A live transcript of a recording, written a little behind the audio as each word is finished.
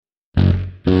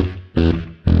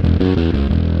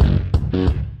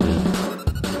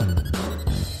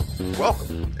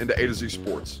into A to Z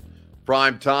Sports.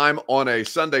 Prime time on a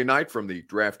Sunday night from the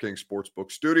DraftKings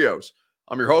Sportsbook Studios.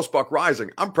 I'm your host, Buck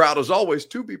Rising. I'm proud, as always,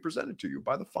 to be presented to you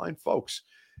by the fine folks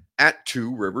at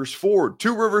Two Rivers Ford.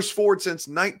 Two Rivers Ford since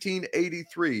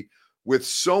 1983, with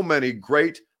so many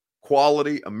great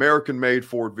quality American-made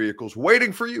Ford vehicles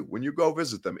waiting for you when you go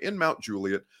visit them in Mount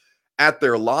Juliet at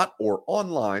their lot or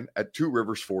online at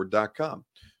tworiversford.com.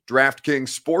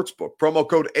 DraftKings Sportsbook, promo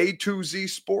code A2Z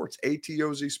Sports,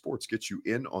 ATOZ Sports, gets you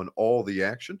in on all the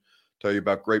action. Tell you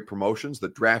about great promotions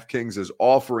that DraftKings is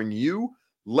offering you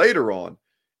later on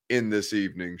in this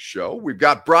evening's show. We've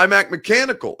got Brymac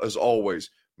Mechanical, as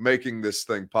always, making this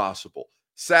thing possible.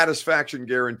 Satisfaction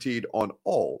guaranteed on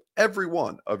every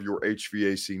one of your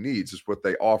HVAC needs is what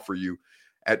they offer you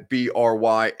at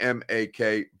Brymac.com.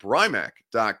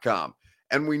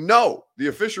 And we know the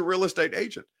official real estate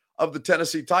agent of the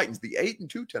Tennessee Titans, the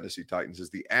 8-2 Tennessee Titans, is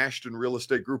the Ashton Real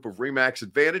Estate Group of RE/MAX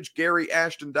Advantage.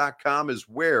 GaryAshton.com is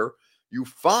where you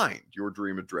find your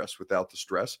dream address without the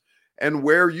stress, and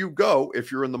where you go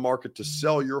if you're in the market to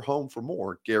sell your home for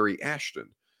more.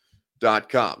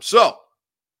 GaryAshton.com. So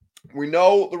we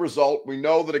know the result. We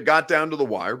know that it got down to the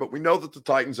wire, but we know that the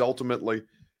Titans ultimately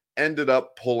ended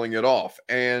up pulling it off.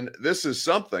 And this is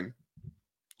something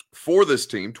for this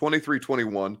team,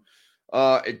 23-21.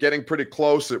 Getting pretty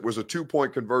close. It was a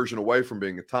 2-point conversion away from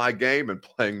being a tie game and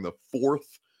playing the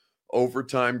fourth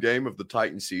overtime game of the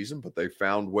Titans season, but they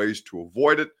found ways to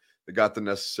avoid it. They got the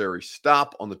necessary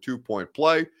stop on the 2-point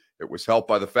play. It was helped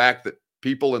by the fact that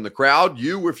people in the crowd,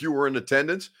 if you were in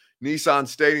attendance, Nissan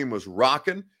Stadium was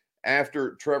rocking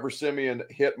after Trevor Siemian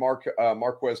hit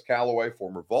Marquez Callaway,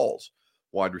 former Vols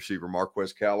wide receiver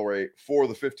Marquez Callaway, for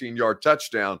the 15-yard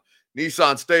touchdown.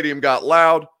 Nissan Stadium got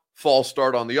loud. False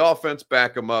start on the offense,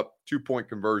 back them up. 2-point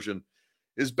conversion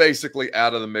is basically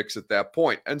out of the mix at that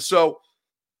point. And so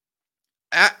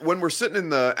when we're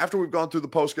sitting after we've gone through the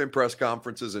postgame press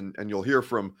conferences, and you'll hear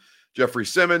from Jeffrey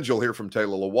Simmons, you'll hear from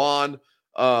Taylor Lewan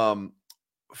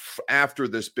after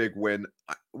this big win,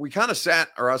 I was kind of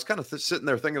sitting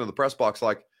there thinking in the press box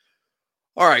like,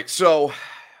 all right, so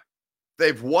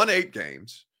they've won 8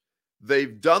 games.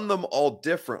 They've done them all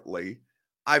differently.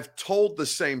 I've told the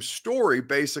same story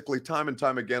basically time and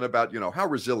time again about, how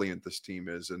resilient this team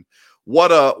is and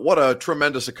what a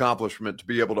tremendous accomplishment to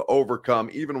be able to overcome,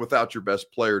 even without your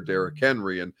best player, Derrick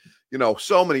Henry. And,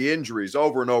 so many injuries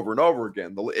over and over and over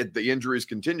again. The injuries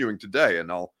continuing today.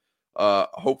 And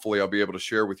hopefully I'll be able to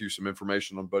share with you some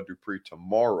information on Bud Dupree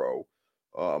tomorrow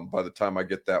by the time I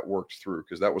get that worked through,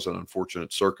 because that was an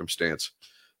unfortunate circumstance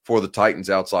for the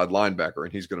Titans outside linebacker,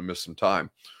 and he's going to miss some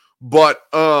time. But,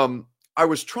 I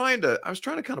was trying to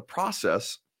kind of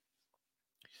process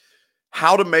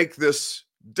how to make this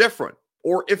different,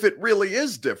 or if it really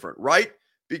is different, right?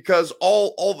 Because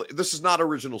this is not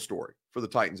original story for the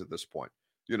Titans at this point.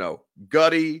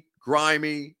 Gutty,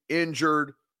 grimy,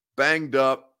 injured, banged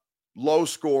up, low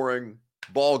scoring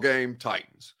ball game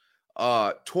Titans.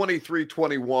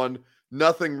 23-21,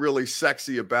 nothing really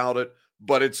sexy about it,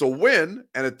 but it's a win.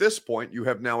 And at this point, you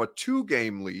have now a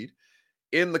 2-game lead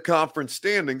in the conference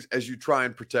standings as you try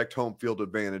and protect home field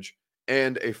advantage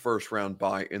and a first-round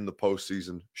bye in the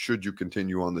postseason should you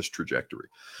continue on this trajectory.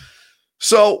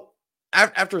 So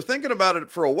after thinking about it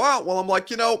for a while, I'm like,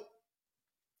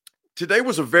 today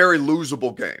was a very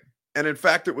losable game. And in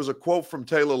fact, it was a quote from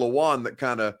Taylor Lewan that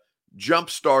kind of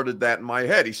jump-started that in my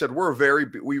head. He said, we're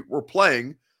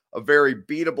playing a very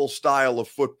beatable style of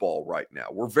football right now.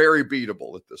 We're very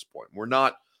beatable at this point. We're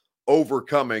not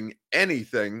overcoming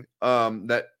anything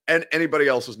that anybody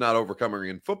else is not overcoming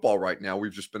in football right now.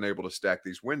 We've just been able to stack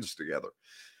these wins together.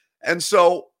 And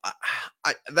so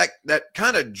that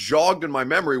kind of jogged in my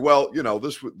memory. Well,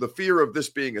 the fear of this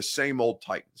being a same old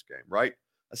Titans game, right?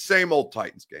 A same old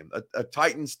Titans game, a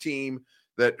Titans team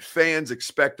that fans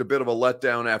expect a bit of a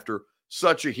letdown after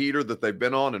such a heater that they've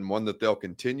been on and one that they'll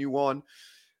continue on.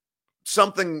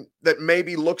 Something that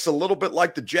maybe looks a little bit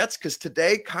like the Jets, because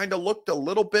today kind of looked a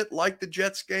little bit like the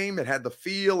Jets game. It had the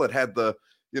feel, it had the,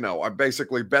 I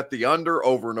basically bet the under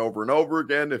over and over and over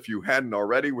again, if you hadn't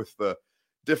already, with the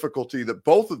difficulty that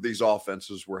both of these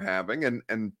offenses were having. And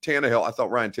Tannehill, I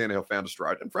thought Ryan Tannehill found a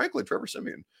stride. And frankly, Trevor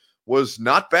Siemian was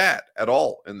not bad at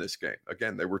all in this game.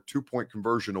 Again, they were 2-point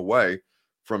conversion away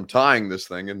from tying this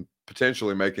thing and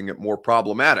potentially making it more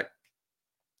problematic.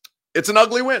 It's an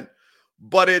ugly win,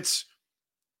 but it's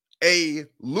a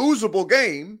losable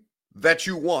game that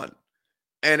you won.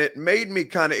 And it made me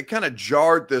kind of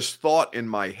jarred this thought in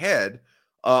my head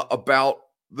about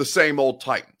the same old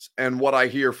Titans and what I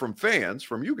hear from fans,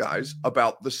 from you guys,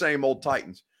 about the same old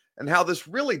Titans and how this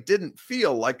really didn't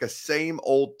feel like a same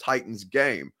old Titans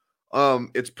game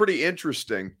It's pretty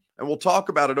interesting, and we'll talk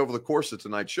about it over the course of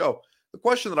tonight's show. The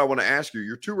question that I want to ask you,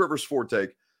 your Two Rivers Ford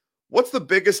take, what's the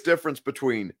biggest difference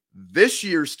between this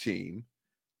year's team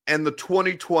and the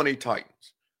 2020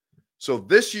 Titans? So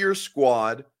this year's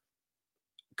squad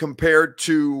compared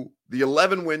to the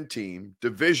 11-win team,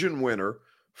 division winner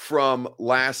from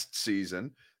last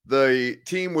season, the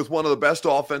team with one of the best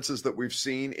offenses that we've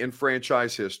seen in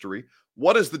franchise history.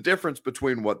 What is the difference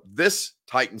between what this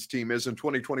Titans team is in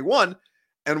 2021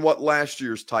 and what last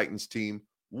year's Titans team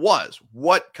was?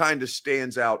 What kind of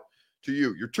stands out to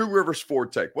you? Your Two Rivers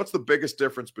Ford take. What's the biggest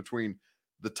difference between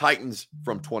the Titans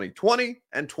from 2020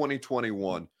 and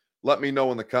 2021? Let me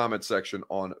know in the comment section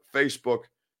on Facebook,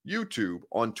 YouTube,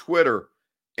 on Twitter,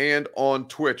 and on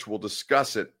Twitch. We'll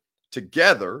discuss it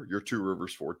together, your Two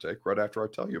Rivers Ford take, right after I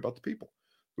tell you about the people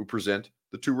who present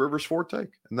the Two Rivers Ford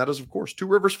take. And that is, of course, Two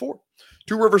Rivers Ford.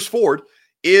 Two Rivers Ford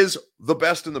is the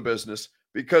best in the business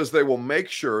because they will make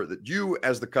sure that you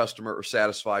as the customer are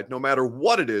satisfied no matter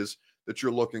what it is that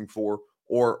you're looking for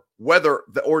or whether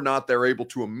or not they're able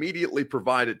to immediately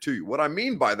provide it to you. What I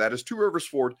mean by that is Two Rivers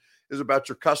Ford is about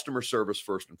your customer service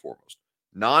first and foremost.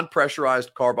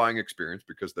 Non-pressurized car buying experience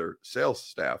because their sales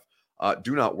staff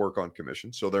do not work on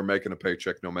commission, so they're making a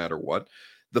paycheck no matter what.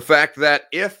 The fact that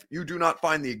if you do not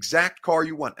find the exact car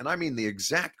you want, and I mean the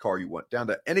exact car you want, down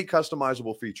to any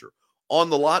customizable feature, on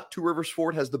the lot, Two Rivers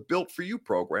Ford has the Built For You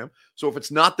program. So if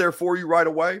it's not there for you right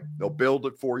away, they'll build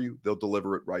it for you. They'll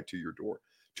deliver it right to your door.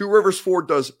 Two Rivers Ford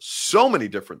does so many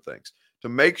different things to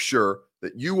make sure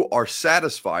that you are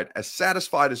satisfied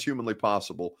as humanly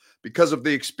possible because of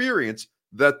the experience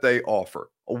that they offer.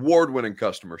 Award-winning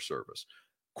customer service,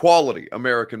 quality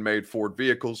American-made Ford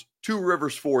vehicles, Two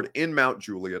Rivers Ford in Mount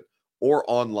Juliet, or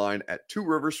online at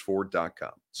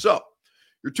tworiversford.com. So,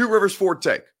 your Two Rivers Ford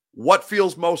take. What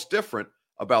feels most different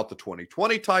about the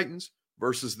 2020 Titans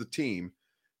versus the team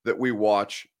that we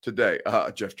watch today?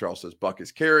 Jeff Charles says, Buck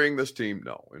is carrying this team.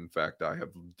 No, in fact,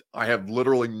 I have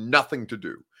literally nothing to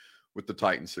do with the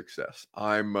Titans' success.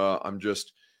 I'm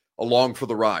just along for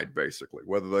the ride, basically.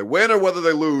 Whether they win or whether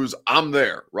they lose, I'm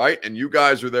there, right? And you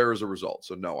guys are there as a result.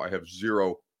 So no, I have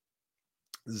zero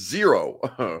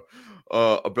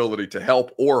ability to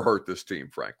help or hurt this team,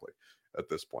 frankly, at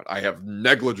this point. I have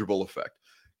negligible effect.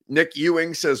 Nick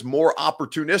Ewing says more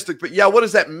opportunistic, but yeah, what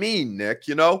does that mean, Nick?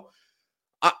 You know,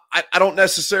 I don't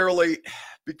necessarily,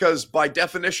 because by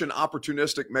definition,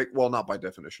 opportunistic not by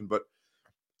definition, but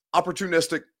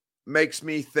opportunistic makes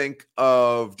me think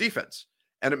of defense,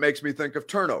 and it makes me think of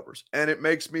turnovers, and it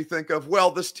makes me think of,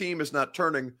 well, this team is not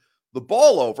turning the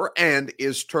ball over and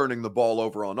is turning the ball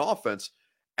over on offense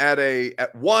at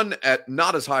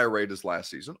not as high a rate as last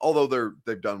season, although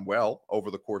they've done well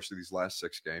over the course of these last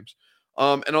 6 games.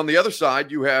 And on the other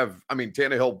side, you have,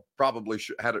 Tannehill probably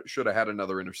should have had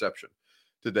another interception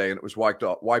today, and it was wiped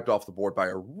off the board by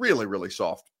a really, really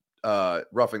soft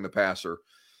roughing the passer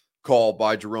call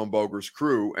by Jerome Boger's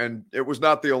crew. And it was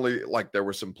not the only, there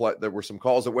were some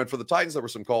calls that went for the Titans. There were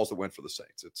some calls that went for the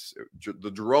Saints.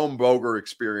 The Jerome Boger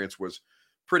experience was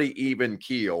pretty even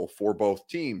keel for both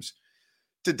teams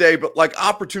today, but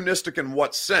opportunistic in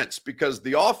what sense? Because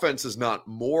the offense is not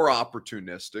more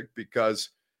opportunistic because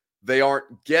they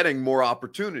aren't getting more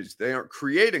opportunities. They aren't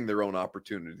creating their own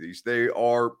opportunities. They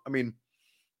are,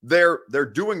 they're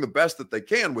doing the best that they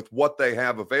can with what they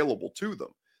have available to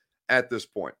them at this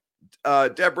point.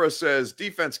 Deborah says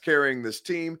defense carrying this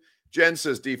team. Jen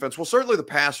says defense. Well, certainly the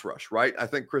pass rush, right? I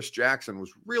think Chris Jackson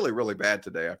was really, really bad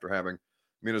today after having,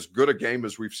 as good a game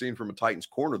as we've seen from a Titans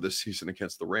corner this season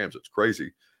against the Rams. It's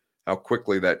crazy how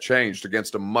quickly that changed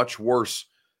against a much worse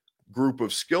group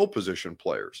of skill position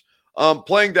players.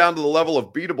 Playing down to the level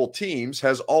of beatable teams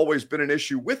has always been an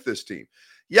issue with this team.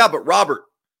 Yeah, but Robert,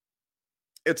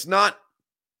 it's not.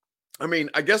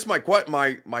 I guess my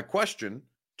question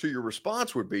to your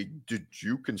response would be: did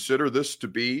you consider this to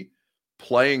be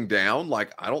playing down?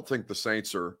 I don't think the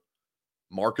Saints are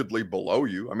markedly below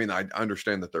you. I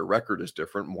understand that their record is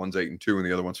different. One's 8-2 and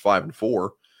the other one's 5-4.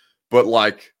 But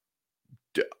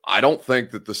I don't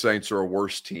think that the Saints are a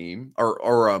worse team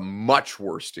or a much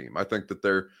worse team. I think that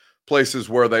they're places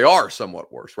where they are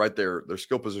somewhat worse, right? Their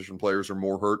skill position players are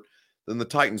more hurt than the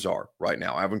Titans are right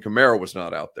now. Alvin Kamara was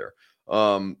not out there.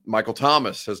 Michael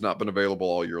Thomas has not been available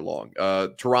all year long.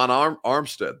 Teron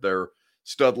Armstead, their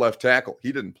stud left tackle,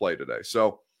 he didn't play today.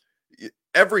 So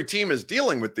every team is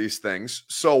dealing with these things.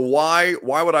 So why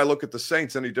would I look at the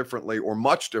Saints any differently or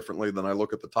much differently than I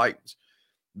look at the Titans?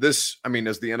 This,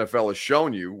 as the NFL has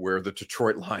shown you, where the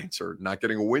Detroit Lions are not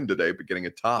getting a win today, but getting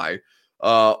a tie,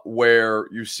 where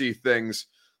you see things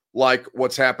like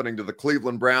what's happening to the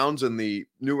Cleveland Browns and the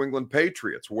New England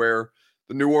Patriots, where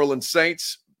The New Orleans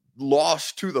Saints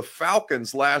lost to the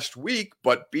Falcons last week,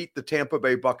 but beat the Tampa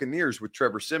Bay Buccaneers with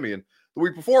Trevor Siemian the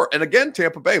week before. And again,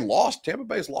 Tampa Bay lost. Tampa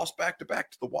Bay's lost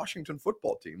back-to-back to the Washington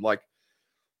football team. Like,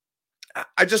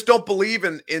 I just don't believe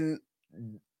in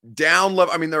down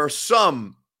level. I mean, there are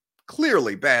some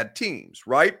clearly bad teams,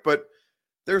 right? But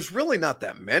there's really not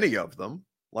that many of them.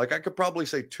 Like, I could probably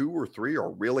say 2 or 3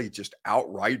 are really just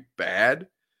outright bad.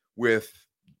 With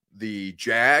the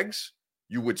Jags,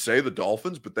 you would say the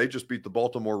Dolphins, but they just beat the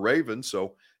Baltimore Ravens.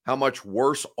 So how much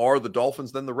worse are the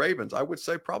Dolphins than the Ravens? I would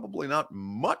say probably not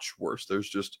much worse. There's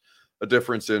just a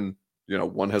difference in,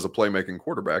 one has a playmaking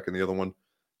quarterback and the other one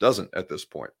doesn't at this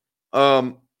point.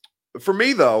 For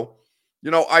me, though,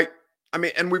 I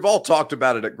mean, and we've all talked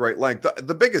about it at great length.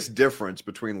 The biggest difference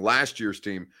between last year's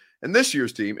team and this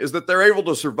year's team is that they're able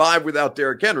to survive without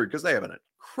Derrick Henry because they have an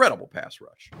incredible pass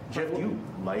rush. Jeff, do you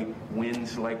like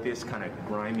wins like this, kind of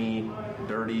grimy,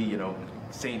 dirty,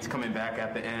 Saints coming back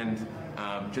at the end,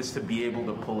 just to be able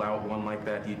to pull out one like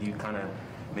that? Do you kind of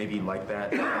maybe like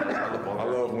that? I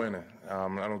love winning. I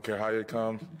don't care how it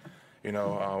comes.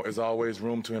 There's always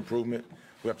room to improvement.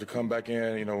 We have to come back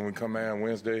in, when we come in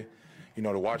Wednesday,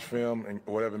 to watch film and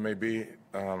whatever it may be.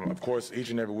 Of course,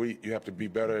 each and every week you have to be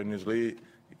better in this league.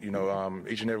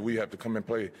 Each and every week you have to come and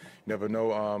play. You never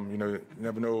know,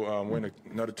 when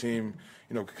another team,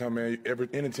 can come in.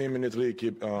 Any team in this league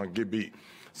get beat.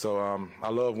 So I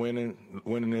love winning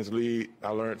this league. I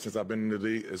learned since I've been in the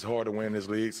league, it's hard to win this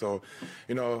league. So,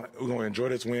 we're going to enjoy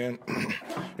this win.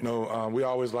 We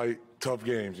always like tough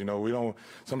games. We don't,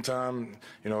 sometimes,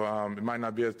 it might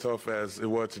not be as tough as it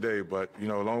was today, but, as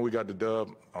long as we got the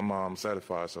dub, I'm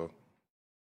satisfied. So.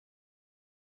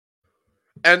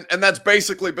 And that's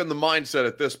basically been the mindset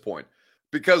at this point,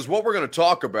 because what we're going to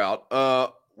talk about,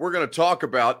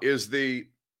 is the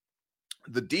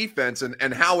defense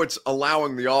and how it's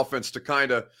allowing the offense to kind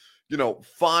of,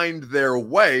 find their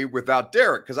way without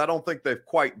Derrick, because I don't think they've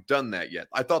quite done that yet.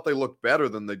 I thought they looked better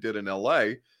than they did in LA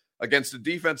against a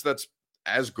defense that's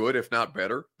as good, if not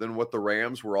better, than what the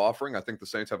Rams were offering. I think the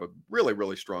Saints have a really,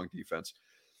 really strong defense,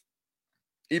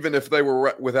 even if they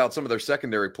were without some of their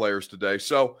secondary players today.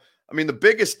 So, I mean, the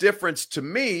biggest difference to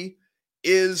me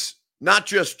is not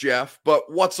just Jeff,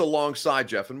 but what's alongside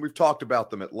Jeff. And we've talked about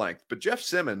them at length. But Jeff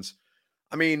Simmons,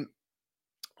 I mean,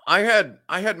 I had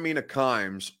Mina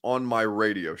Kimes on my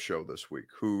radio show this week,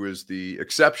 who is the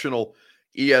exceptional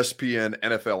ESPN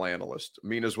NFL analyst.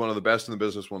 Mina's one of the best in the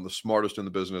business, one of the smartest in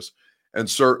the business, and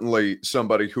certainly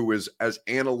somebody who is as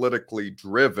analytically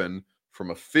driven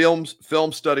from a film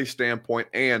study standpoint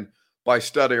and by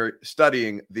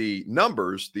studying the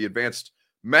numbers, the advanced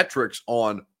metrics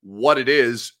on what it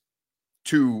is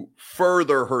to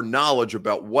further her knowledge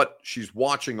about what she's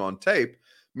watching on tape.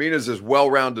 Mina's as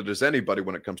well-rounded as anybody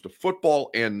when it comes to football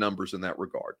and numbers in that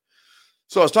regard.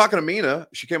 So I was talking to Mina.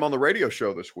 She came on the radio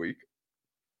show this week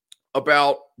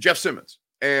about Jeff Simmons.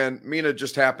 And Mina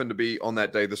just happened to be on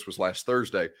that day, this was last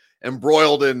Thursday,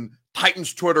 embroiled in not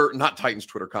Titans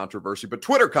Twitter controversy, but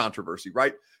Twitter controversy,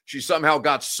 right? She somehow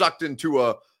got sucked into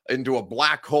a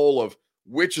black hole of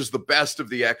which is the best of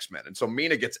the X-Men. And so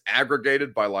Mina gets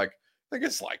aggregated by I think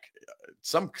it's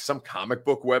some comic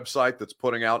book website that's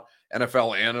putting out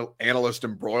NFL analyst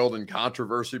embroiled in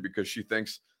controversy because she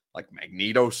thinks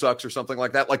Magneto sucks or something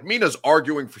like that. Mina's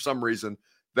arguing for some reason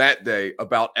that day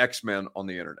about X-Men on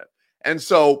the internet. And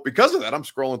so because of that, I'm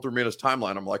scrolling through Mina's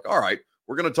timeline. I'm like, all right,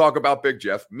 we're going to talk about Big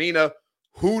Jeff. Mina,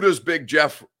 who does Big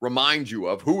Jeff remind you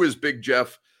of? Who is Big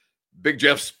Jeff? Big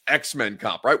Jeff's X-Men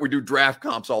comp, right? We do draft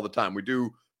comps all the time. We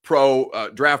do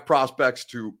draft prospects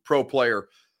to pro player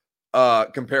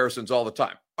comparisons all the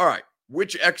time. All right,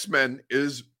 which X-Men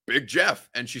is Big Jeff?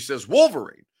 And she says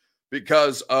Wolverine,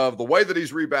 because of the way that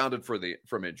he's rebounded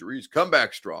from injuries, come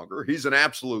back stronger. He's an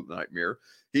absolute nightmare.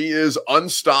 He is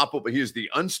unstoppable. He is the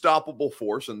unstoppable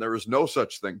force, and there is no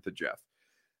such thing to Jeff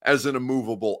as an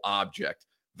immovable object.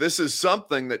 This is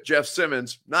something that Jeff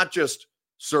Simmons not just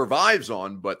survives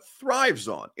on, but thrives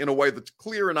on in a way that's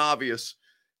clear and obvious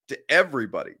to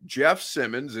everybody. Jeff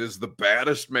Simmons is the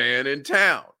baddest man in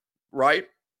town, right?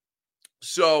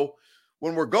 So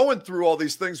when we're going through all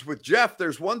these things with Jeff,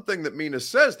 there's one thing that Mina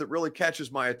says that really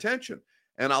catches my attention.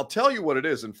 And I'll tell you what it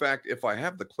is. In fact, if I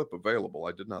have the clip available,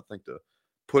 I did not think to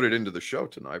put it into the show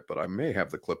tonight, but I may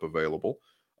have the clip available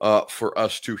for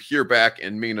us to hear back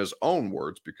in Mina's own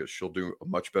words, because she'll do a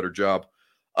much better job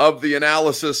of the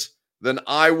analysis than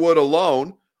I would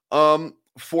alone.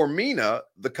 For Mina,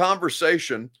 the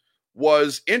conversation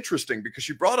was interesting because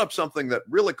she brought up something that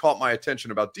really caught my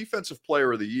attention about Defensive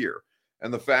Player of the Year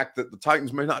and the fact that the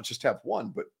Titans may not just have one,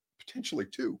 but potentially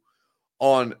two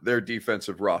on their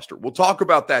defensive roster. We'll talk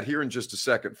about that here in just a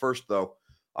second. First, though,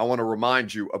 I want to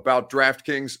remind you about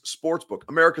DraftKings Sportsbook.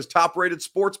 America's top-rated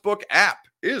sportsbook app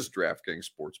is DraftKings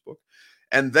Sportsbook,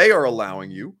 and they are allowing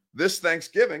you this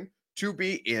Thanksgiving to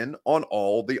be in on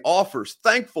all the offers.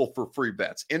 Thankful for free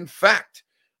bets. In fact,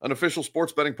 an official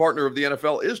sports betting partner of the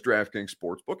NFL is DraftKings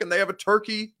Sportsbook, and they have a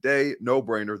Turkey Day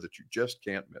no-brainer that you just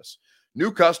can't miss.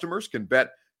 New customers can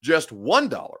bet just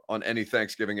 $1 on any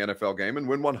Thanksgiving NFL game and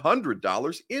win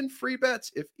 $100 in free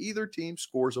bets if either team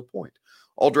scores a point.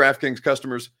 All DraftKings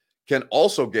customers can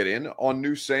also get in on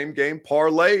new same-game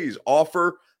parlays,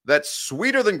 offer that's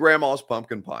sweeter than grandma's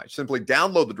pumpkin pie. Simply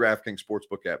download the DraftKings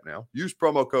Sportsbook app now. Use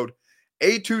promo code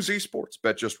A2Z Sports.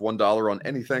 Bet just $1 on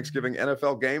any Thanksgiving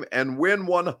NFL game and win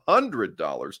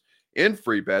 $100 in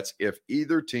free bets if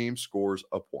either team scores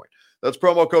a point. That's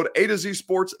promo code A2Z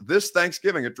Sports this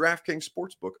Thanksgiving at DraftKings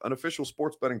Sportsbook, an official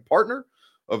sports betting partner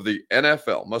of the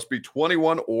NFL. Must be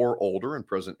 21 or older and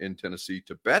present in Tennessee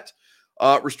to bet.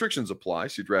 Restrictions apply.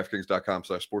 See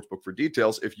DraftKings.com/sportsbook for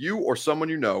details. If you or someone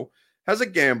you know has a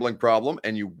gambling problem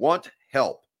and you want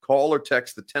help, call or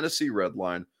text the Tennessee Red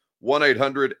Line,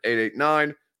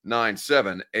 1-800-889-9789.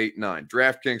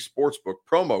 DraftKings Sportsbook,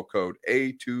 promo code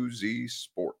A2Z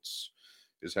Sports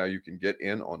is how you can get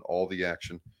in on all the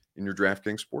action in your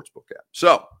DraftKings Sportsbook app.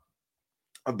 So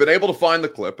I've been able to find the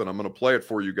clip, and I'm going to play it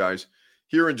for you guys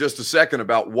here in just a second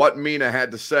about what Mina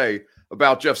had to say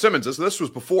about Jeff Simmons. This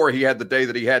was before he had the day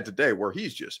that he had today, where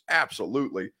he's just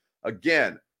absolutely,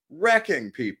 again, wrecking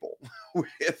people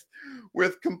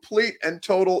with complete and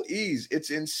total ease. It's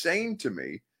insane to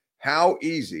me how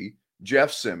easy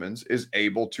Jeff Simmons is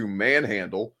able to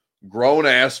manhandle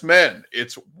grown-ass men.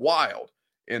 It's wild,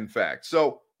 in fact.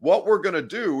 So what we're going to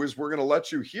do is we're going to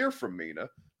let you hear from Mina,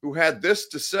 who had this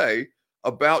to say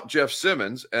about Jeff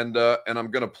Simmons, and I'm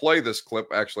going to play this clip.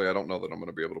 Actually, I don't know that I'm going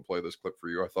to be able to play this clip for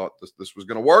you. I thought this was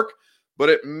going to work, but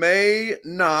it may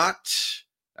not.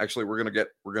 Actually, we're going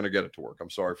to get it to work. I'm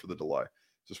sorry for the delay.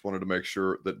 Just wanted to make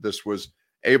sure that this was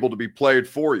able to be played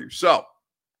for you. So,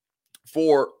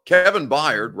 for Kevin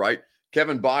Byard, right?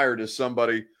 Kevin Byard is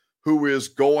somebody who is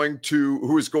going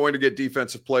to get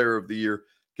Defensive Player of the Year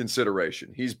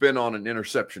consideration. He's been on an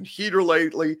interception heater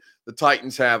lately. The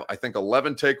Titans have, I think,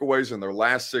 11 takeaways in their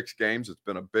last 6 games. It's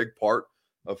been a big part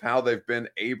of how they've been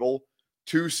able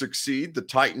to succeed. The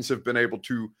Titans have been able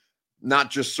to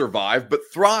not just survive, but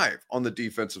thrive on the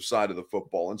defensive side of the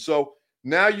football. And so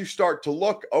now you start to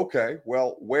look, okay,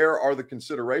 well, where are the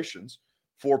considerations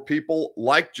for people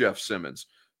like Jeff Simmons,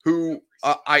 who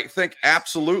I think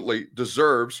absolutely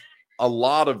deserves a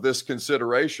lot of this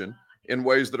consideration in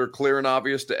ways that are clear and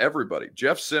obvious to everybody.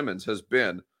 Jeff Simmons has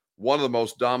been one of the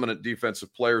most dominant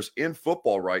defensive players in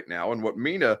football right now. And what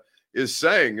Mina is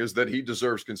saying is that he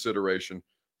deserves consideration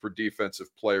for Defensive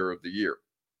Player of the Year.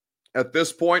 At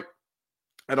this point,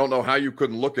 I don't know how you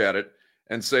couldn't look at it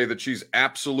and say that she's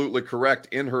absolutely correct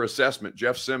in her assessment.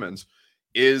 Jeff Simmons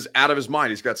is out of his mind.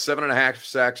 He's got 7.5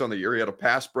 sacks on the year. He had a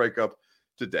pass breakup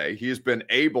today. He has been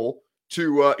able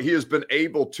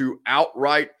to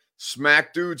outright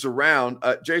smack dudes around.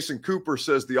 Jason Cooper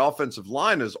says the offensive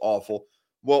line is awful.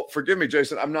 Well, forgive me,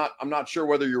 Jason. I'm not sure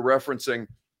whether you're referencing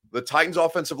the Titans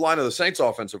offensive line or the Saints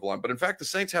offensive line, but in fact, the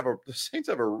Saints have a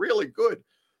really good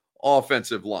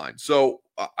offensive line. So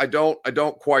I don't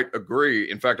quite agree.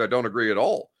 In fact, I don't agree at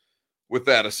all with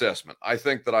that assessment. I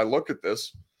think that I look at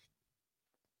this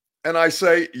and I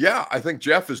say, yeah, I think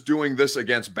Jeff is doing this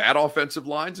against bad offensive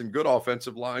lines and good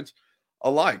offensive lines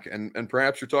alike. And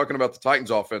perhaps you're talking about the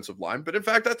Titans offensive line, but in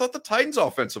fact, I thought the Titans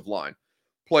offensive line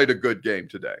played a good game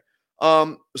today.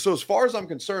 So as far as I'm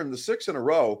concerned, the 6 in a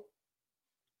row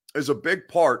is a big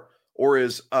part, or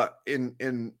is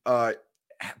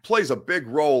plays a big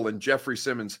role in Jeffrey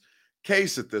Simmons'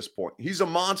 case at this point. He's a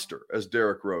monster, as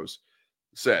Derek Rose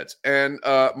says. And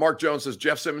Mark Jones says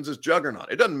Jeff Simmons is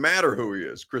juggernaut. It doesn't matter who he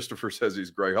is. Christopher says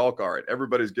he's Gray Hulk. All right,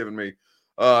 everybody's giving me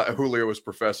Julio is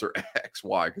Professor X.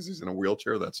 Why? Because he's in a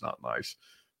wheelchair? That's not nice.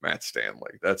 Matt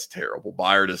Stanley. That's terrible.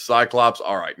 Byard is Cyclops.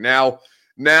 All right, now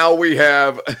we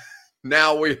have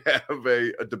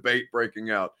a debate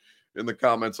breaking out in the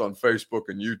comments on Facebook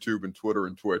and YouTube and Twitter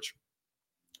and Twitch.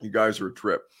 You guys are a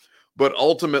trip. But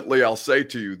ultimately, I'll say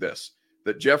to you this,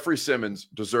 that Jeffrey Simmons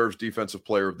deserves Defensive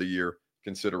Player of the Year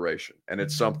consideration. And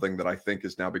it's something that I think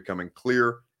is now becoming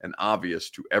clear and obvious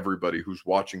to everybody who's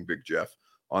watching Big Jeff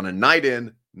on a night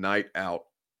in, night out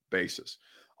basis.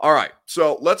 All right,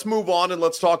 so let's move on and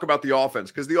let's talk about the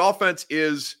offense, because the offense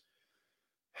is,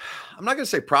 I'm not going to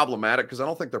say problematic, because I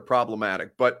don't think they're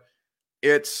problematic, but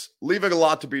it's leaving a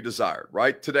lot to be desired,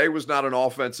 right? Today was not an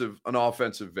offensive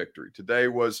victory. Today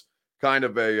was kind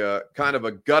of a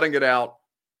gutting it out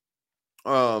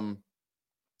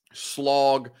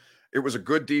slog. It was a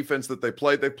good defense that they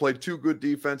played. They played two good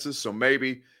defenses, so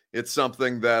maybe it's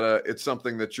something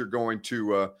that you're going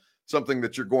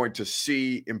to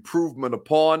see improvement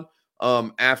upon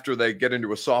after they get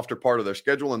into a softer part of their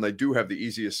schedule, and they do have the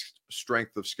easiest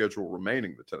strength of schedule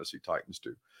remaining. The Tennessee Titans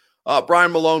do.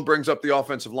 Brian Malone brings up the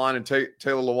offensive line and Taylor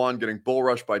Lewan getting bull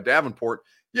rushed by Davenport.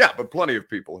 Yeah, but plenty of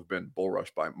people have been bull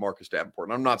rushed by Marcus Davenport,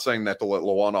 and I'm not saying that to let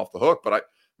Lewan off the hook, but I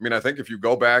think if you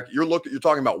go back, you're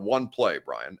talking about one play,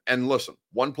 Brian. And listen,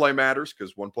 one play matters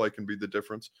because one play can be the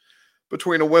difference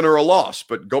between a win or a loss.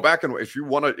 But go back and if you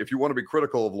want to be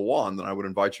critical of Lewan, then I would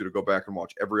invite you to go back and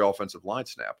watch every offensive line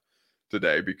snap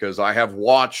today, because I have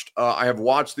watched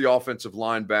the offensive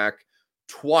line back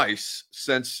twice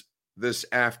since this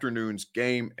afternoon's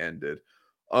game ended.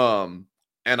 And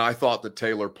I thought that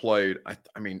Taylor played.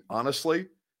 I mean, honestly,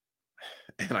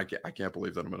 and I can't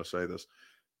believe that I'm going to say this.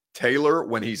 Taylor,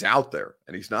 when he's out there,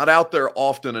 and he's not out there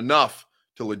often enough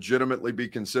to legitimately be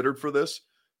considered for this,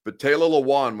 but Taylor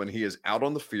Lewan, when he is out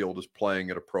on the field, is playing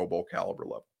at a Pro Bowl caliber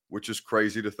level, which is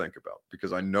crazy to think about,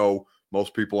 because I know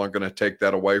most people aren't going to take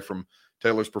that away from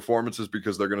Taylor's performances,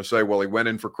 because they're going to say, well, he went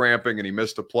in for cramping and he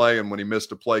missed a play, and when he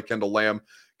missed a play, Kendall Lamb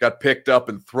got picked up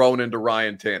and thrown into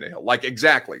Ryan Tannehill. Like,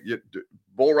 exactly.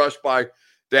 Bull rush by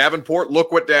Davenport.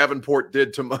 Look what Davenport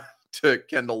did to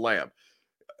Kendall Lamb.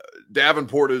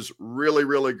 Davenport is really,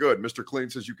 really good. Mr. Clean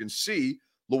says you can see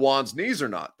Lewan's knees are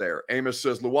not there. Amos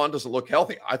says Lewan doesn't look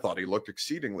healthy. I thought he looked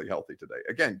exceedingly healthy today.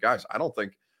 Again, guys, I don't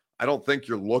think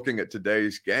you're looking at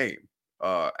today's game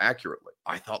accurately.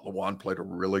 I thought Lewan played a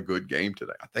really good game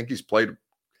today. I think he's played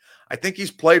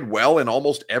well in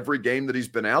almost every game that he's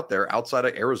been out there outside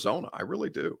of Arizona. I really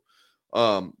do.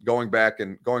 Going back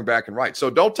and right. So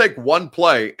don't take one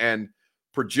play and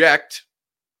project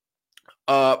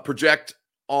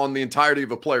on the entirety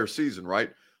of a player's season, right?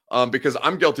 Because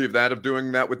I'm guilty of that, of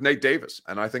doing that with Nate Davis.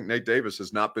 And I think Nate Davis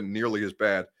has not been nearly as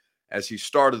bad as he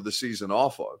started the season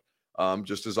off of.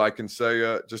 Just as I can say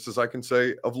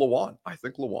of Lewan. I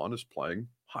think Lewan is playing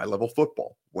high-level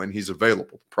football when he's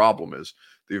available. The problem is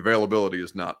the availability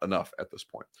is not enough at this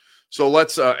point. So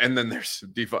let's and then there's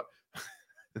defund.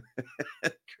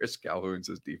 Chris Calhoun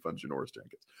says defund Janoris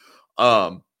Jenkins.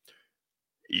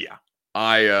 Yeah.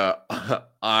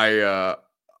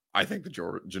 I think the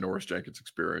Janoris Jenkins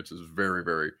experience is very,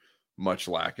 very much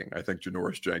lacking. I think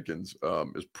Janoris Jenkins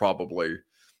is probably,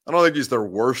 I don't think he's their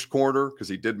worst corner, because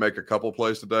he did make a couple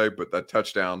plays today, but that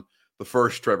touchdown, the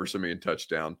first Trevor Siemian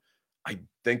touchdown, I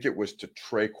think it was to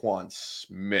Traquan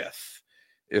Smith,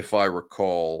 if I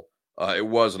recall. It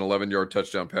was an 11-yard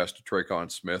touchdown pass to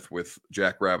Traquan Smith with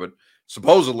Jack Rabbit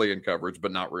supposedly in coverage,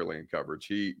 but not really in coverage.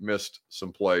 He missed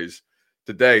some plays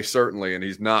today, certainly, and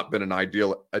he's not been an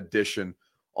ideal addition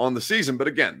on the season. But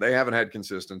again, they haven't had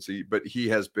consistency, but he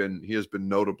has been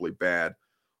notably bad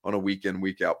on a week in,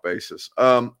 week out basis.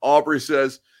 Aubrey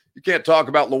says, you can't talk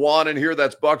about Lewan in here.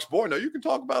 That's Buck's boy. No, you can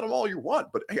talk about him all you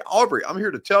want. But hey, Aubrey, I'm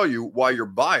here to tell you why your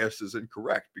bias is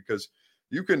incorrect, because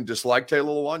you can dislike Taylor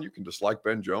Lewan. You can dislike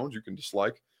Ben Jones. You can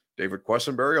dislike David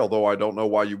Quessenberry, although I don't know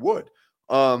why you would.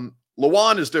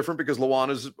 Lewan is different because Lewan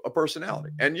is a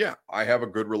personality. And yeah, I have a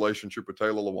good relationship with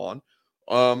Taylor Lewan.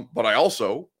 But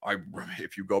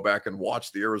if you go back and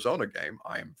watch the Arizona game,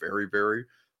 I'm very, very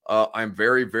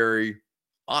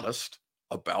honest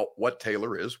about what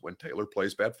Taylor is when Taylor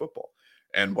plays bad football.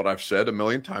 And what I've said a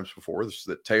million times before is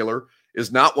that Taylor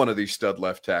is not one of these stud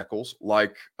left tackles,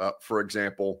 like, for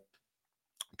example,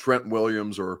 Trent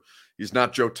Williams, or he's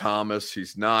not Joe Thomas.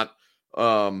 He's not,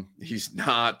 I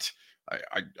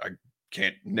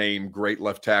can't name great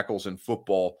left tackles in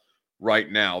football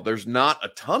right now. There's not a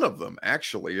ton of them,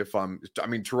 actually. Teron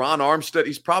Armstead,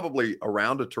 he's probably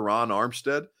around a Teron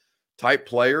Armstead type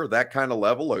player, that kind of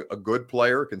level, a good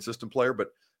player, a consistent player, but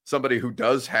somebody who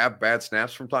does have bad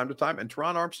snaps from time to time. And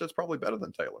Teron Armstead's probably better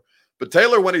than Taylor. But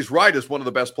Taylor, when he's right, is one of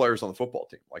the best players on the football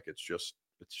team. Like, it's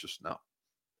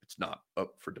not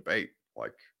up for debate.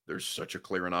 Like, there's such a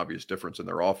clear and obvious difference in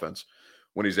their offense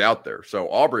when he's out there. So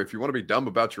Aubrey, if you want to be dumb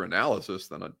about your analysis,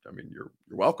 then you're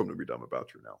welcome to be dumb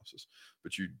about your analysis.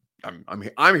 But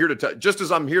I'm here to tell, just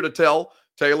as I'm here to tell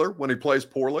Taylor when he plays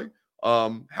poorly,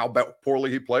 how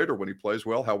poorly he played, or when he plays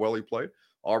well, how well he played.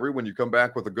 Aubrey, when you come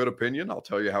back with a good opinion, I'll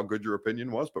tell you how good your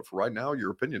opinion was. But for right now,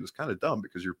 your opinion is kind of dumb,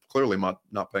 because you're clearly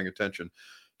not paying attention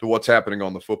to what's happening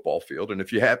on the football field. And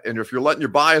if you're letting your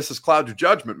biases cloud your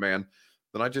judgment, man,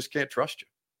 then I just can't trust you.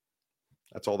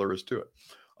 That's all there is to it.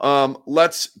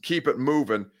 Let's keep it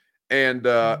moving. And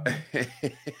yeah,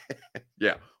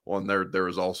 well, and there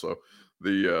is also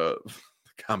the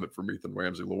comment from Ethan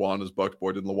Ramsey. Lewan is Buck's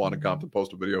boy. Didn't Lewan and Compton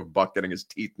post a video of Buck getting his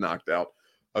teeth knocked out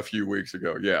a few weeks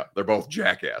ago. Yeah, they're both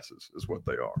jackasses is what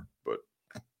they are. But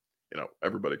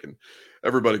everybody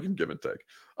can give and take.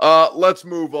 Let's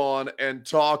move on and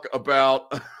talk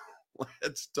about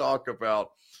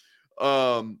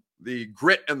the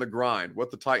grit and the grind,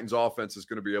 what the Titans offense is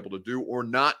going to be able to do or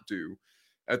not do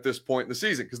at this point in the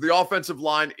season, because the offensive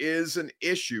line is an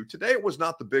issue. Today, it was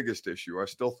not the biggest issue. I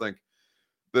still think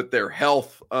that their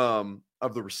health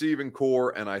of the receiving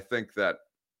core, and I think that,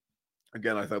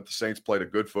 again, I thought the Saints played a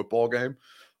good football game.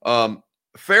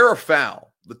 Fair or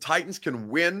foul, the Titans can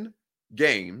win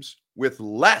games with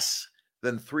less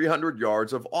than 300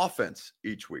 yards of offense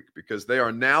each week, because they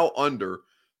are now under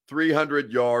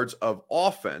 300 yards of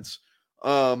offense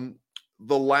the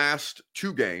last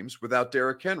two games without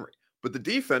Derrick Henry. But the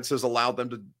defense has allowed them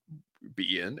to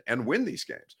be in and win these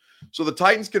games. So the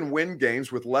Titans can win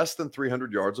games with less than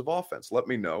 300 yards of offense. Let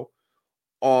me know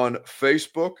on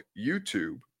Facebook,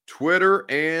 YouTube, Twitter,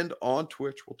 and on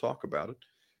Twitch. We'll talk about it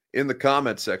in the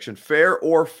comment section. Fair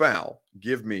or foul?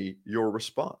 Give me your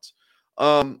response.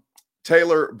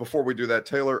 Taylor, before we do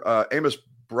that, Amos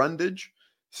Brundage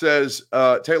says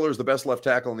Taylor is the best left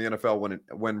tackle in the NFL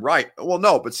when right. Well,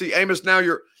 no, but see, Amos, now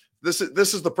this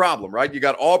is the problem, right? You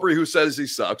got Aubrey who says he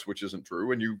sucks, which isn't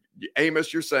true, and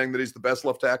Amos, you're saying that he's the best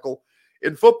left tackle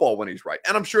in football when he's right.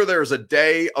 And I'm sure there's a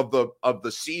day of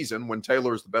the season when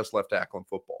Taylor is the best left tackle in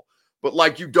football.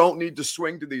 But you don't need to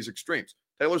swing to these extremes.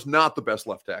 Taylor's not the best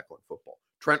left tackle in football.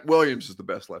 Trent Williams is the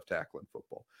best left tackle in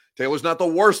football. Taylor's not the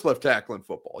worst left tackle in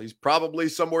football. He's probably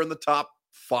somewhere in the top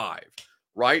 5,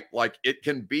 right? It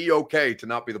can be okay to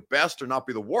not be the best or not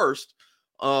be the worst.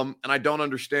 And I don't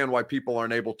understand why people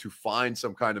aren't able to find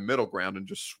some kind of middle ground and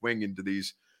just swing into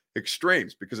these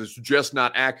extremes, because it's just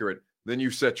not accurate. Then you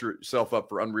set yourself up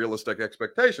for unrealistic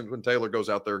expectations when Taylor goes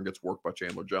out there and gets worked by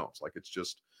Chandler Jones. It's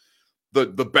just the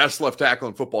best left tackle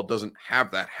in football doesn't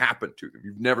have that happen to them.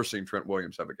 You've never seen Trent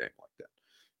Williams have a game like that.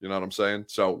 You know what I'm saying?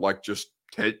 So just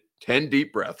 10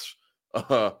 deep breaths.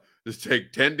 Just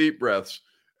take 10 deep breaths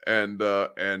and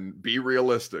be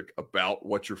realistic about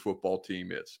what your football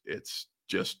team is. It's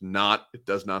just not, it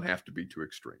does not have to be two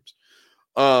extremes.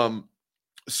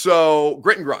 So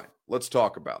grit and grind. Let's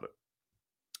talk about it.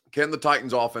 Can the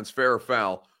Titans offense, fair or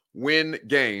foul, win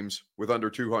games with under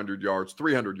 300 yards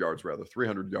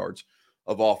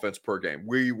of offense per game?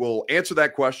 We will answer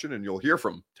that question, and you'll hear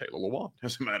from Taylor Lewan,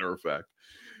 as a matter of fact,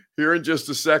 here in just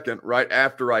a second, right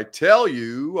after I tell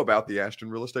you about the Ashton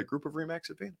Real Estate Group of RE/MAX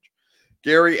Advantage.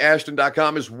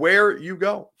 GaryAshton.com is where you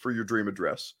go for your dream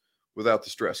address without the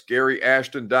stress.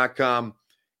 GaryAshton.com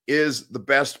is the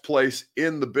best place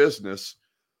in the business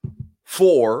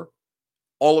for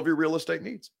all of your real estate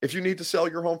needs. If you need to sell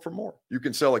your home for more, you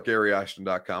can sell at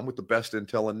GaryAshton.com with the best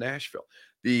intel in Nashville.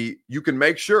 You can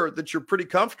make sure that you're pretty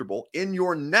comfortable in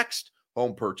your next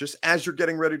home purchase as you're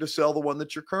getting ready to sell the one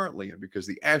that you're currently in, because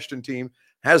the Ashton team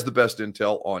has the best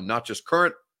intel on not just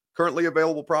currently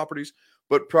available properties,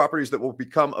 but properties that will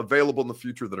become available in the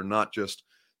future that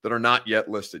are not yet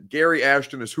listed. Gary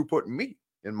Ashton is who put me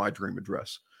in my dream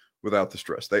address without the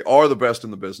stress. They are the best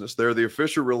in the business. They're the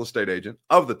official real estate agent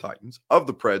of the Titans, of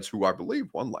the Preds, who I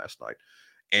believe won last night,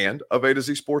 and of A to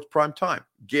Z Sports Prime Time.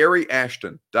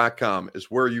 GaryAshton.com is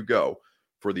where you go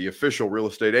for the official real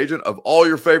estate agent of all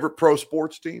your favorite pro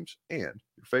sports teams and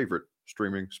your favorite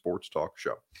streaming sports talk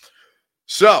show.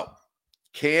 So,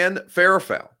 fair or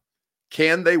foul,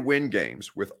 can they win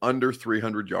games with under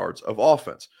 300 yards of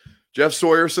offense? Jeff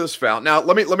Sawyer says foul. Now,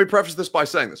 let me preface this by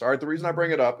saying this. All right, the reason I bring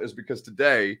it up is because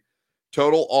today,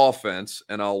 total offense,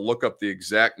 and I'll look up the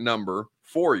exact number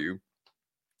for you.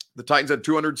 The Titans had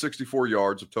 264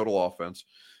 yards of total offense.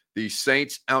 The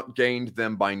Saints outgained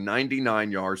them by 99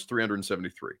 yards,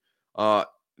 373.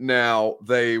 Now,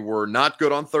 they were not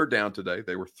good on third down today.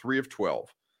 They were 3 of 12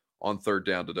 on third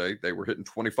down today. They were hitting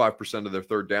 25% of their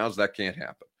third downs. That can't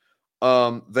happen.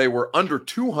 They were under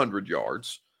 200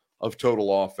 yards of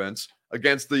total offense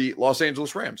against the Los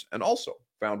Angeles Rams, and also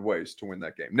found ways to win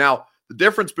that game. Now, the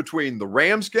difference between the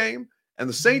Rams game and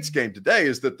the Saints game today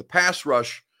is that the pass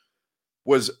rush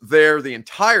was there the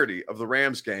entirety of the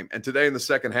Rams game, and today in the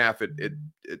second half, it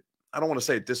I don't want to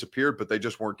say it disappeared, but they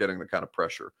just weren't getting the kind of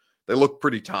pressure. They looked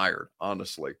pretty tired,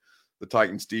 honestly, the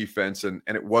Titans defense, and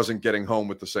it wasn't getting home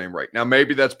with the same rate. Now,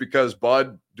 maybe that's because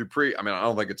Bud Dupree, I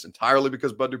don't think it's entirely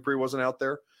because Bud Dupree wasn't out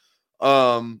there,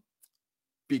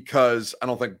 because I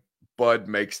don't think Bud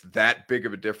makes that big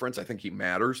of a difference. I think he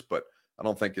matters, but I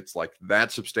don't think it's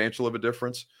that substantial of a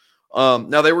difference.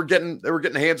 Now they were getting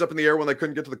hands up in the air when they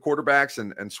couldn't get to the quarterbacks,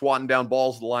 and swatting down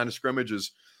balls at the line of scrimmage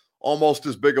is almost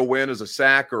as big a win as a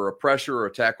sack or a pressure or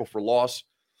a tackle for loss.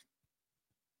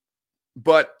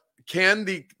 But can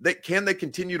they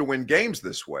continue to win games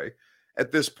this way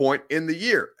at this point in the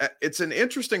year? It's an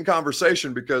interesting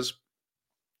conversation because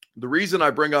the reason I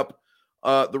bring up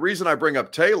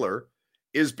Taylor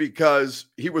is because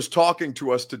he was talking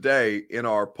to us today in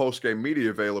our post-game media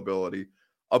availability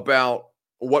about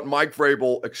what Mike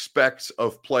Vrabel expects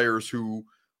of players who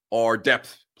are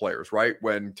depth players, right?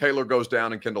 When Taylor goes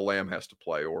down and Kendall Lamb has to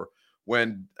play, or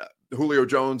when Julio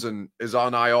Jones is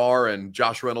on IR and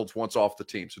Josh Reynolds wants off the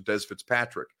team, so Des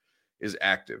Fitzpatrick is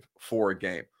active for a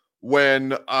game. When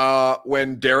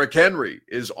Derrick Henry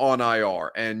is on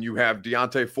IR and you have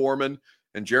Deontay Foreman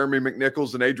and Jeremy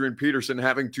McNichols and Adrian Peterson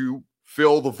having to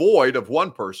fill the void of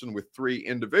one person with three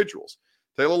individuals.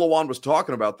 Taylor Lewan was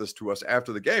talking about this to us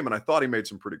after the game, and I thought he made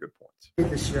some pretty good points.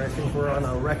 This year, I think we're on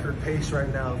a record pace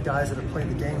right now of guys that have played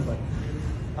the game, but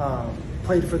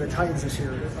played for the Titans this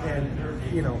year. And,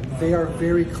 they are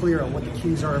very clear on what the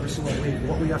keys are every single week,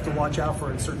 what we have to watch out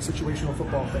for in certain situational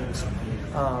football things.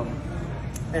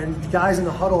 And guys in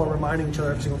the huddle are reminding each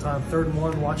other every single time, 3rd and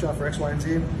 1, watch out for X, Y, and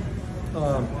Z.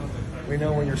 We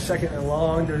know when you're 2nd and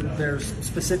long, there's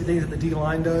specific things that the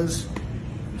D-line does.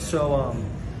 So,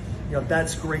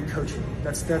 that's great coaching.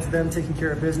 That's them taking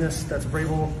care of business. That's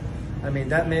Vrabel. I mean,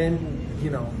 that man,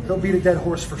 he'll beat a dead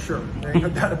horse for sure. There ain't no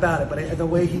doubt about it. But the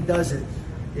way he does it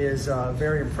is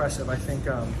very impressive. I think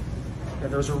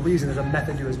there's a reason, there's a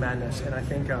method to his madness. And I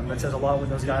think that says a lot when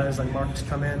those guys like Marcus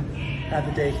come in, have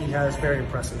the day he has. Very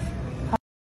impressive.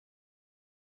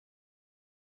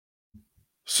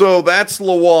 So that's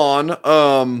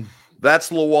Lewan.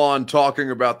 That's Lewan talking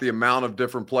about the amount of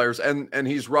different players. And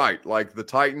he's right. Like, the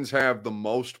Titans have the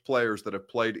most players that have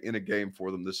played in a game for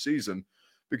them this season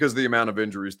because of the amount of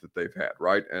injuries that they've had,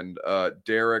 right? And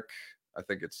Derek, I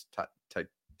think it's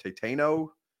Tatiano.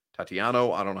 I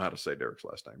don't know how to say Derek's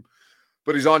last name.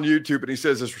 But he's on YouTube, and he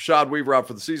says, is Rashad Weaver out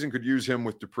for the season? Could use him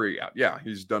with Dupree out. Yeah,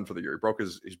 he's done for the year. He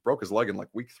broke his leg in like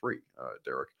week 3,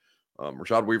 Derek.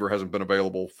 Rashad Weaver hasn't been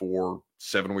available for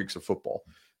 7 weeks of football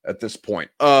at this point.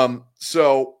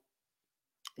 So,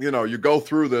 you go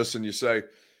through this and you say,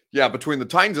 yeah, between the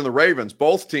Titans and the Ravens,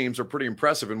 both teams are pretty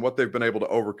impressive in what they've been able to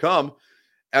overcome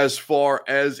as far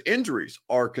as injuries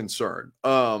are concerned.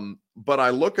 But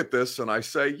I look at this and I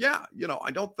say, yeah,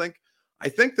 I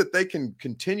think that they can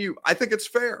continue. I think it's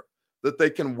fair that they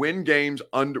can win games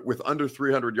with under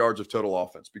 300 yards of total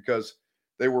offense because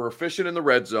they were efficient in the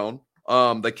red zone.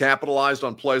 They capitalized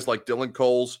on plays like Dylan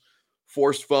Cole's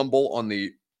forced fumble on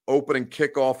the opening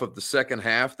kickoff of the second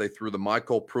half. They threw the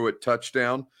Michael Pruitt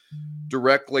touchdown.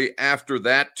 Directly after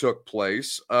that took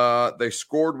place, they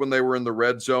scored when they were in the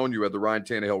red zone. You had the Ryan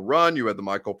Tannehill run. You had the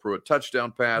Michael Pruitt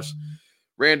touchdown pass.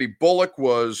 Randy Bullock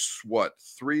was,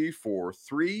 3 for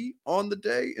 3 on the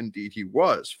day? Indeed, he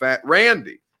was. Fat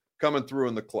Randy coming through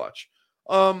in the clutch.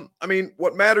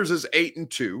 What matters is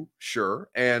 8-2, sure.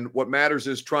 And what matters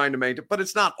is trying to maintain, but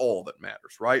it's not all that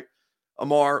matters, right?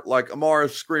 Amar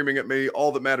is screaming at me.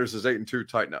 All that matters is 8-2,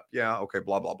 tighten up. Yeah. Okay.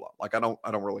 Blah, blah, blah. I don't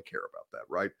really care about that.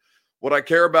 Right. What I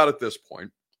care about at this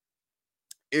point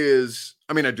is,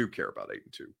 I do care about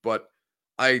 8-2, but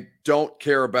I don't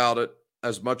care about it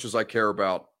as much as I care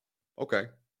about, okay,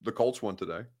 the Colts won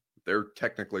today. They're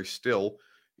technically still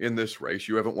in this race.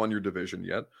 You haven't won your division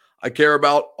yet. I care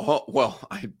about,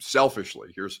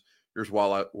 selfishly, we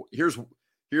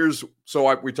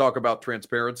talk about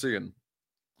transparency and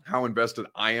how invested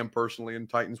I am personally in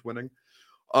Titans winning.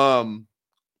 I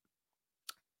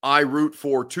root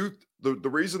for the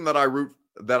reason that I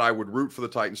would root for the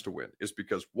Titans to win is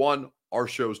because, one, our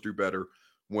shows do better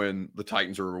when the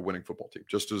Titans are a winning football team,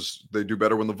 just as they do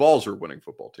better when the Vols are a winning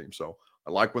football team. So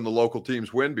I like when the local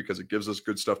teams win because it gives us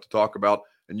good stuff to talk about,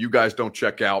 and you guys don't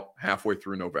check out halfway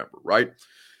through November, right?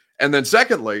 And then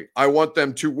secondly, I want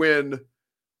them to win,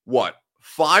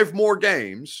 5 more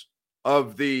games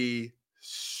of the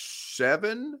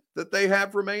 7 that they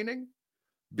have remaining,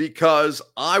 because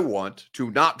I want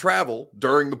to not travel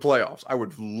during the playoffs. I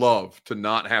would love to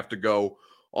not have to go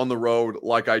on the road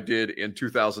like I did in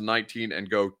 2019 and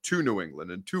go to New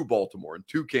England and to Baltimore and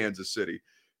to Kansas City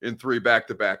in 3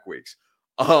 back-to-back weeks.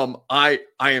 I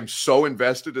am so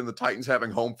invested in the Titans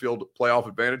having home field playoff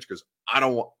advantage because I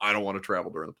don't want to travel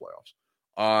during the playoffs.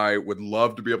 I would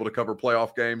love to be able to cover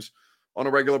playoff games on a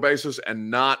regular basis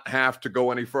and not have to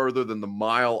go any further than the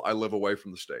mile I live away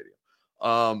from the stadium.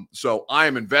 So I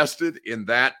am invested in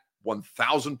that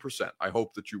 1,000%. I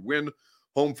hope that you win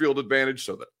home field advantage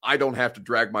so that I don't have to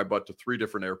drag my butt to 3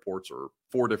 different airports or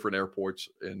 4 different airports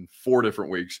in 4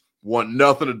 different weeks. Want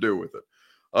nothing to do with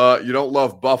it. You don't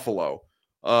love Buffalo.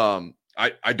 I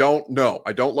I don't know.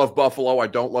 I don't love Buffalo. I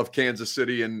don't love Kansas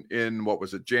City in what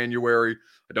was it, January.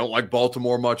 I don't like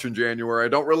Baltimore much in January. I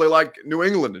don't really like New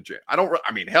England in January. I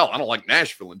don't like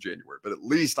Nashville in January, but at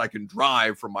least I can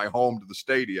drive from my home to the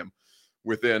stadium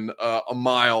within a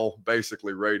mile,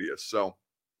 basically, radius. So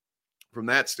from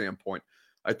that standpoint,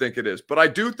 I think it is. But I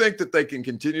do think that they can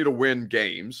continue to win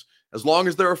games as long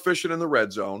as they're efficient in the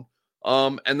red zone,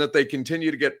 and that they continue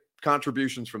to get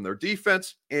contributions from their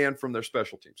defense and from their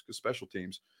special teams, because special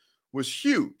teams was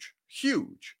huge,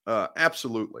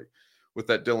 absolutely, with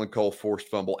that Dylan Cole forced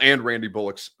fumble and Randy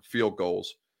Bullock's field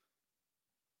goals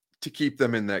to keep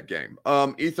them in that game.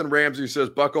 Ethan Ramsey says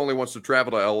Buck only wants to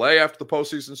travel to LA after the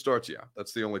postseason starts. Yeah,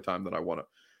 that's the only time that I want to.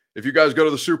 If you guys go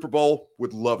to the Super Bowl,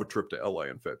 would love a trip to LA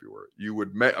in February. You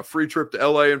would make a free trip to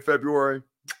LA in February.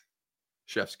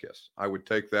 Chef's kiss. I would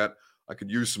take that. I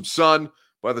could use some sun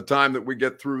by the time that we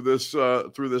get through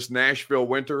this Nashville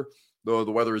winter. Though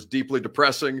the weather is deeply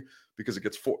depressing because it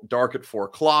gets dark at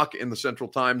 4:00 in the Central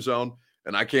Time Zone,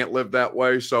 and I can't live that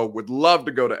way. So would love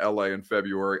to go to LA in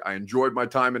February. I enjoyed my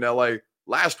time in LA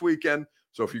last weekend.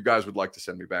 So if you guys would like to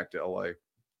send me back to LA,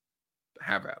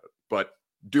 have at it. But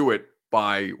do it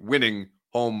by winning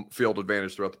home field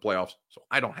advantage throughout the playoffs, so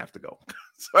I don't have to go.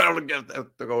 So I don't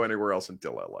have to go anywhere else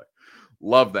until LA.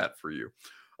 Love that for you.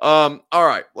 All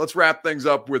right, let's wrap things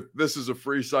up with this is a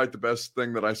free site, the best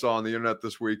thing that I saw on the internet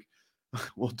this week.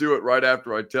 We'll do it right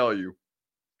after I tell you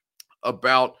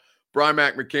about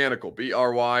Brymac Mechanical,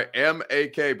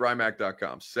 BRYMAK,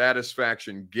 Brymac.com.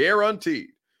 Satisfaction guaranteed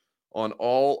on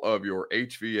all of your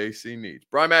HVAC needs.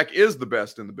 Brymac is the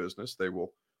best in the business. They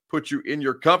will put you in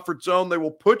your comfort zone. They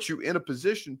will put you in a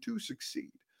position to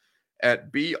succeed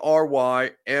at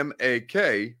BRYMAK,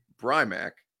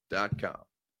 Brymac.com.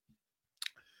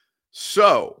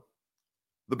 So,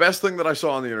 the best thing that I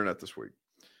saw on the internet this week,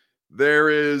 there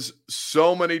were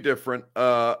so many different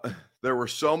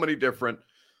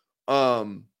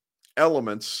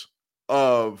elements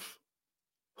of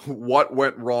what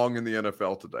went wrong in the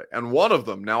NFL today. And one of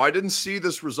them, now I didn't see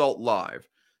this result live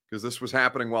because this was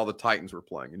happening while the Titans were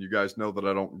playing. And you guys know that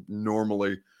I don't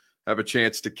normally have a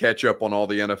chance to catch up on all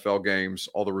the NFL games,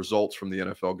 all the results from the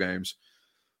NFL games,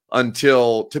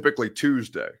 until typically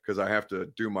Tuesday, because I have to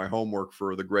do my homework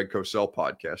for the Greg Cosell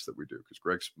podcast that we do, because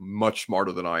Greg's much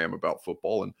smarter than I am about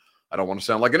football, and I don't want to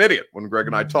sound like an idiot when Greg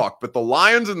and I talk. But the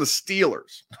Lions and the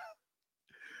Steelers,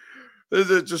 this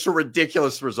is just a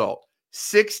ridiculous result.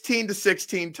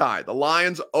 16-16 tie. The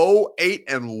Lions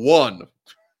 0-8-1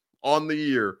 on the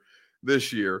year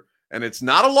this year, and it's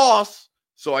not a loss,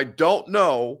 so I don't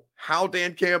know how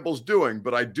Dan Campbell's doing,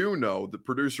 but I do know that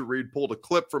producer Reed pulled a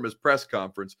clip from his press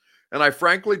conference, and I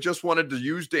frankly just wanted to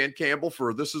use Dan Campbell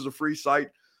for this is a free site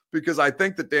because I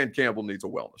think that Dan Campbell needs a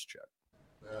wellness check.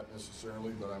 Not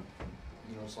necessarily, but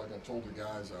it's like I told the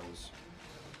guys I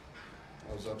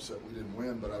was upset we didn't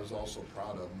win, but I was also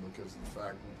proud of them because of the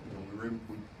fact we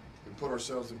put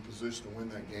ourselves in position to win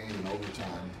that game in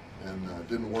overtime, and it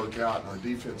didn't work out, and our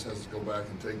defense has to go back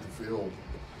and take the field.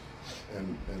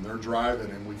 And they're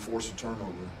driving, and we force a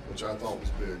turnover, which I thought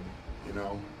was big,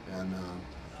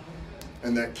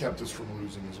 and that kept us from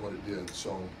losing is what it did.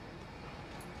 So,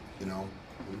 we want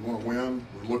to win.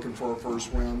 We're looking for our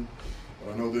first win,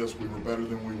 but I know this: we were better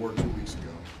than we were 2 weeks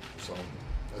ago. So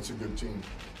that's a good team.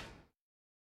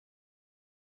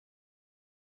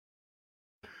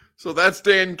 So that's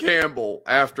Dan Campbell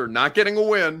after not getting a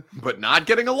win, but not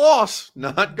getting a loss,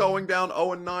 not going down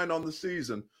 0-9 on the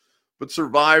season, but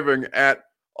surviving at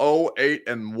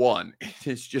 0-8-1.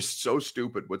 It's just so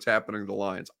stupid what's happening to the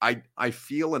Lions. I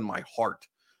feel in my heart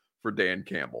for Dan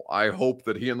Campbell. I hope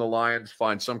that he and the Lions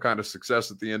find some kind of success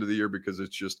at the end of the year because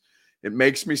it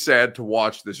makes me sad to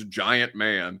watch this giant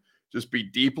man just be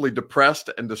deeply depressed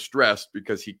and distressed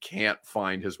because he can't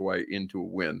find his way into a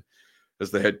win as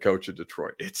the head coach of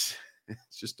Detroit. It's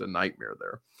just a nightmare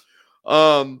there.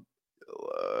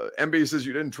 MB says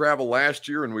you didn't travel last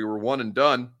year and we were one and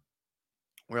done.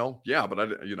 Well, yeah,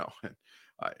 but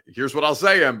here's what I'll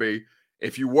say, MB.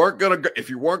 If you weren't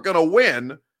gonna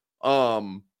win,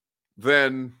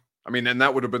 then and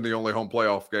that would have been the only home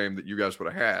playoff game that you guys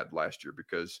would have had last year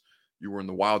because you were in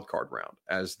the wild card round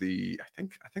as I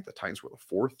think the Titans were the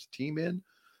fourth team in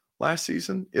last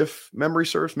season, if memory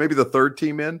serves, maybe the third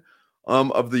team in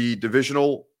of the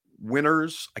divisional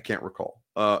winners. I can't recall.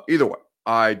 Either way,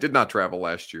 I did not travel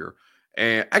last year.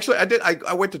 And actually I did.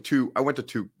 I went to two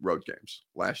road games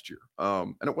last year.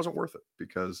 And it wasn't worth it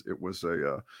because it was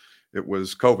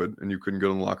COVID and you couldn't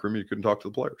go in the locker room. You couldn't talk to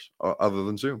the players other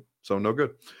than Zoom. So no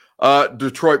good.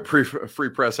 Detroit Free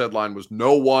Press headline was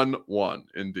no 1-1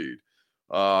 indeed.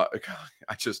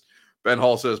 Ben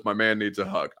Hall says, my man needs a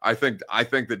hug. I think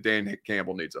that Dan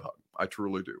Campbell needs a hug. I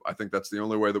truly do. I think that's the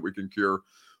only way that we can cure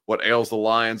what ails the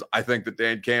Lions. I think that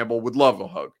Dan Campbell would love a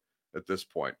hug at this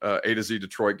point. A to Z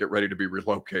Detroit, get ready to be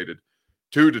relocated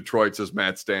to Detroit, says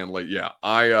Matt Stanley. Yeah,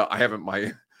 I haven't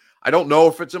I don't know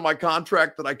if it's in my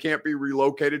contract that I can't be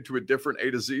relocated to a different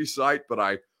A to Z site, but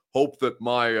I hope that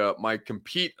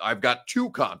I've got 2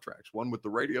 contracts, one with the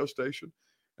radio station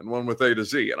and one with A to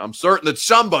Z. And I'm certain that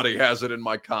somebody has it in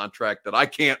my contract that I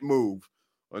can't move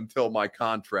until my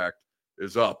contract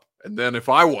is up. And then if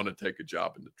I want to take a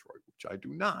job in Detroit, which I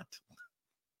do not,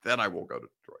 then I will go to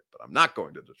Detroit. But I'm not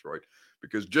going to Detroit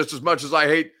because just as much as I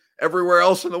hate everywhere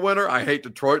else in the winter, I hate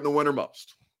Detroit in the winter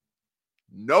most.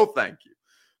 No, thank you.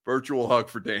 Virtual hug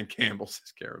for Dan Campbell,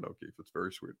 says Karen O'Keefe. It's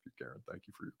very sweet of you, Karen. Thank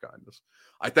you for your kindness.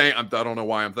 I don't know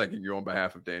why I'm thanking you on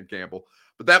behalf of Dan Campbell,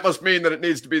 but that must mean that it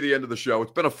needs to be the end of the show.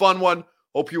 It's been a fun one.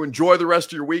 Hope you enjoy the rest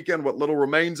of your weekend, what little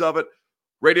remains of it.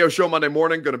 Radio show Monday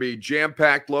morning, going to be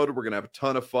jam-packed loaded. We're going to have a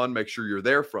ton of fun. Make sure you're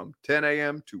there from 10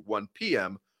 a.m. to 1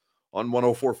 p.m. on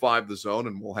 104.5 The Zone,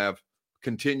 and we'll have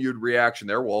continued reaction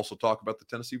there. We'll also talk about the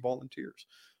Tennessee Volunteers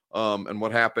and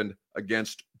what happened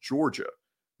against Georgia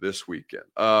this weekend.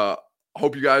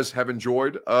 Hope you guys have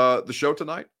enjoyed the show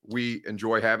tonight. We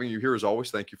enjoy having you here as always.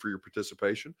 Thank you for your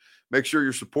participation. Make sure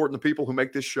you're supporting the people who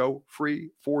make this show free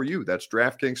for you. That's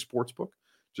DraftKings Sportsbook,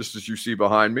 just as you see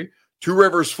behind me. Two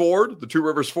Rivers Ford, the Two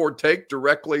Rivers Ford take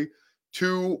directly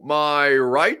to my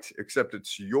right, except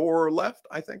it's your left.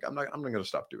 I think I'm not going to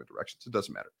stop doing directions. It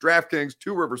doesn't matter. DraftKings,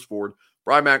 Two Rivers Ford,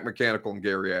 Primac Mechanical, and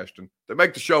Gary Ashton. They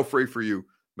make the show free for you.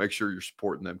 Make sure you're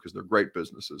supporting them because they're great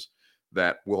businesses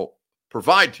that will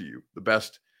provide to you the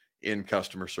best in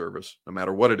customer service, no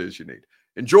matter what it is you need.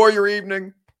 Enjoy your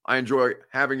evening. I enjoy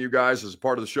having you guys as a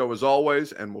part of the show as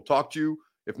always, and we'll talk to you,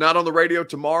 if not on the radio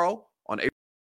tomorrow,